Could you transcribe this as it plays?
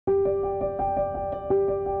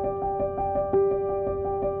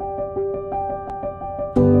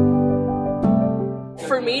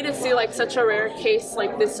for me to see like such a rare case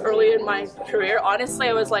like this early in my career, honestly,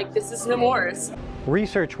 I was like, this is Nemours.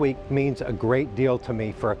 Research Week means a great deal to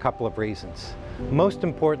me for a couple of reasons. Most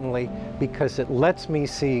importantly, because it lets me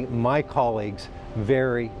see my colleagues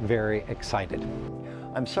very, very excited.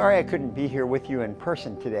 I'm sorry I couldn't be here with you in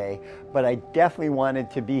person today, but I definitely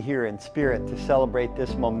wanted to be here in spirit to celebrate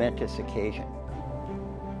this momentous occasion.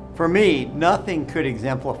 For me, nothing could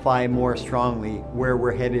exemplify more strongly where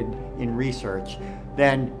we're headed in research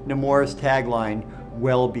than Nemours' tagline,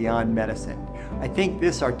 "Well Beyond Medicine." I think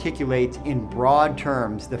this articulates in broad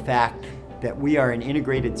terms the fact that we are an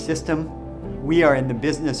integrated system. We are in the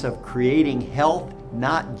business of creating health,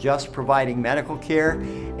 not just providing medical care,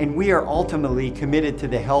 and we are ultimately committed to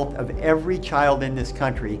the health of every child in this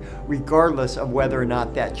country, regardless of whether or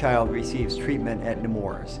not that child receives treatment at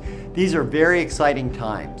Nemours. These are very exciting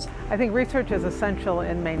times. I think research is essential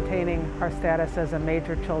in maintaining our status as a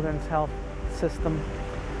major children's health system.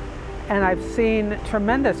 And I've seen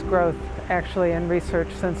tremendous growth actually in research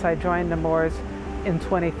since I joined Nemours in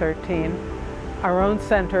 2013. Our own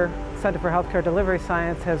Center for Healthcare Delivery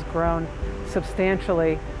Science has grown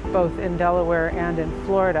substantially, both in Delaware and in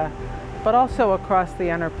Florida, but also across the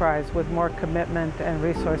enterprise with more commitment and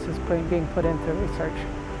resources being put into research.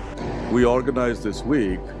 We organized this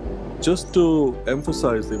week just to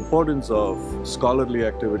emphasize the importance of scholarly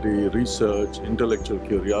activity, research, intellectual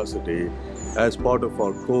curiosity as part of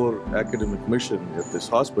our core academic mission at this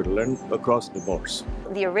hospital and across Nemours.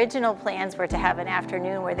 The original plans were to have an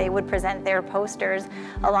afternoon where they would present their posters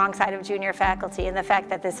alongside of junior faculty, and the fact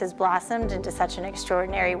that this has blossomed into such an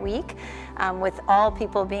extraordinary week with all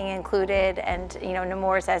people being included and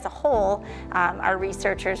Nemours as a whole, our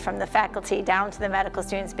researchers from the faculty down to the medical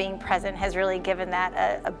students being present has really given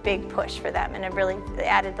that a big push for them, and it really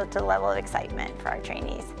added to the level of excitement for our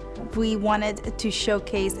trainees. We wanted to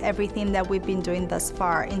showcase everything that we've been doing thus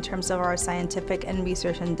far in terms of our scientific and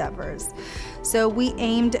research endeavors. So we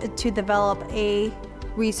aimed to develop a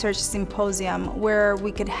research symposium where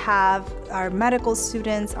we could have our medical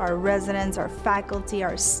students, our residents, our faculty,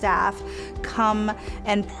 our staff come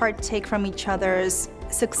and partake from each other's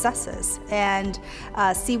successes and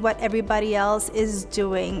see what everybody else is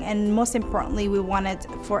doing. And most importantly, we wanted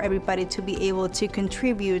for everybody to be able to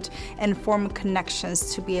contribute and form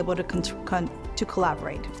connections to be able to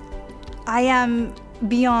collaborate. I am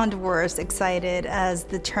beyond words excited as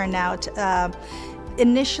the turnout.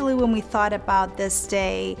 Initially, when we thought about this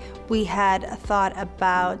day, we had thought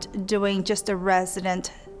about doing just a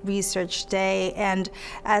resident research day, and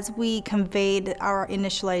as we conveyed our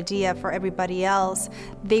initial idea for everybody else,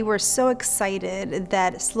 they were so excited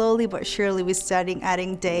that slowly but surely we started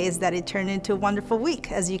adding days that it turned into a wonderful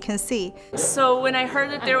week, as you can see. So when I heard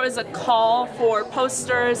that there was a call for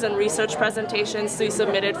posters and research presentations to be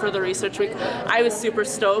submitted for the research week, I was super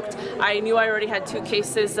stoked. I knew I already had 2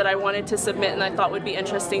 cases that I wanted to submit and I thought would be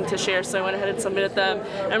interesting to share, so I went ahead and submitted them.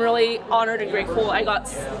 I'm really honored and grateful. I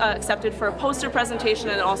got accepted for a poster presentation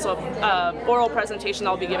and also an oral presentation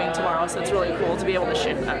I'll be giving tomorrow, so it's really cool to be able to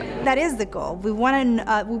share that. That is the goal. We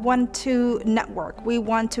want to network. We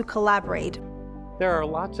want to collaborate. There are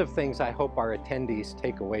lots of things I hope our attendees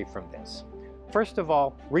take away from this. First of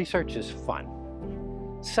all, research is fun.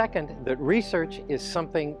 Second, that research is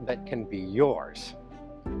something that can be yours.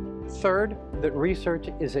 Third, that research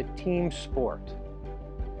is a team sport.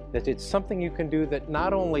 That it's something you can do that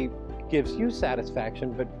not only gives you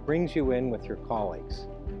satisfaction, but brings you in with your colleagues.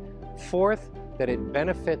 Fourth, that it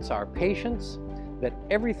benefits our patients, that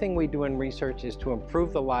everything we do in research is to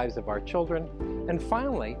improve the lives of our children, and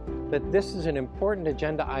finally, that this is an important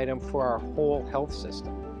agenda item for our whole health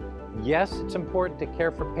system. Yes, it's important to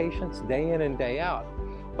care for patients day in and day out,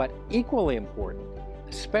 but equally important,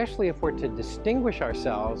 especially if we're to distinguish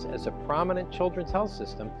ourselves as a prominent children's health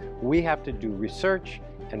system, we have to do research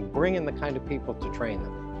and bring in the kind of people to train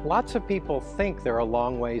them. Lots of people think they're a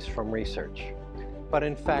long ways from research. But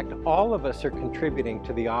in fact, all of us are contributing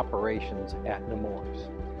to the operations at Nemours.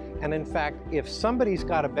 And in fact, if somebody's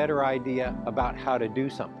got a better idea about how to do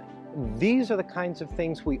something, these are the kinds of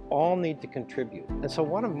things we all need to contribute. And so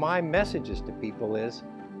one of my messages to people is,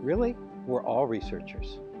 really, we're all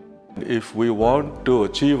researchers. If we want to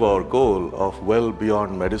achieve our goal of well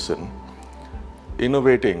beyond medicine,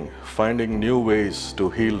 innovating, finding new ways to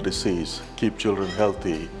heal disease, keep children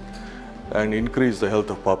healthy, and increase the health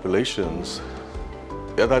of populations,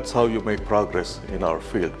 that's how you make progress in our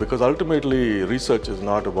field. Because ultimately, research is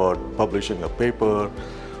not about publishing a paper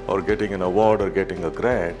or getting an award or getting a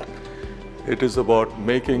grant. It is about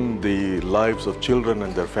making the lives of children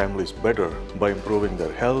and their families better by improving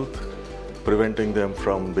their health, preventing them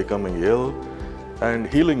from becoming ill, and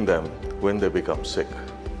healing them when they become sick.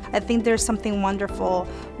 I think there's something wonderful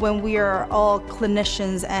when we are all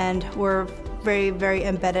clinicians and we're very, very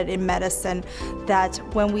embedded in medicine, that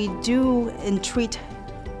when we do and treat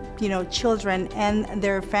children and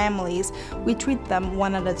their families, we treat them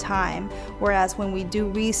one at a time. Whereas when we do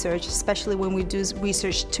research, especially when we do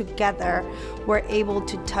research together, we're able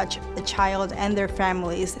to touch a child and their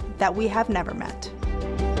families that we have never met.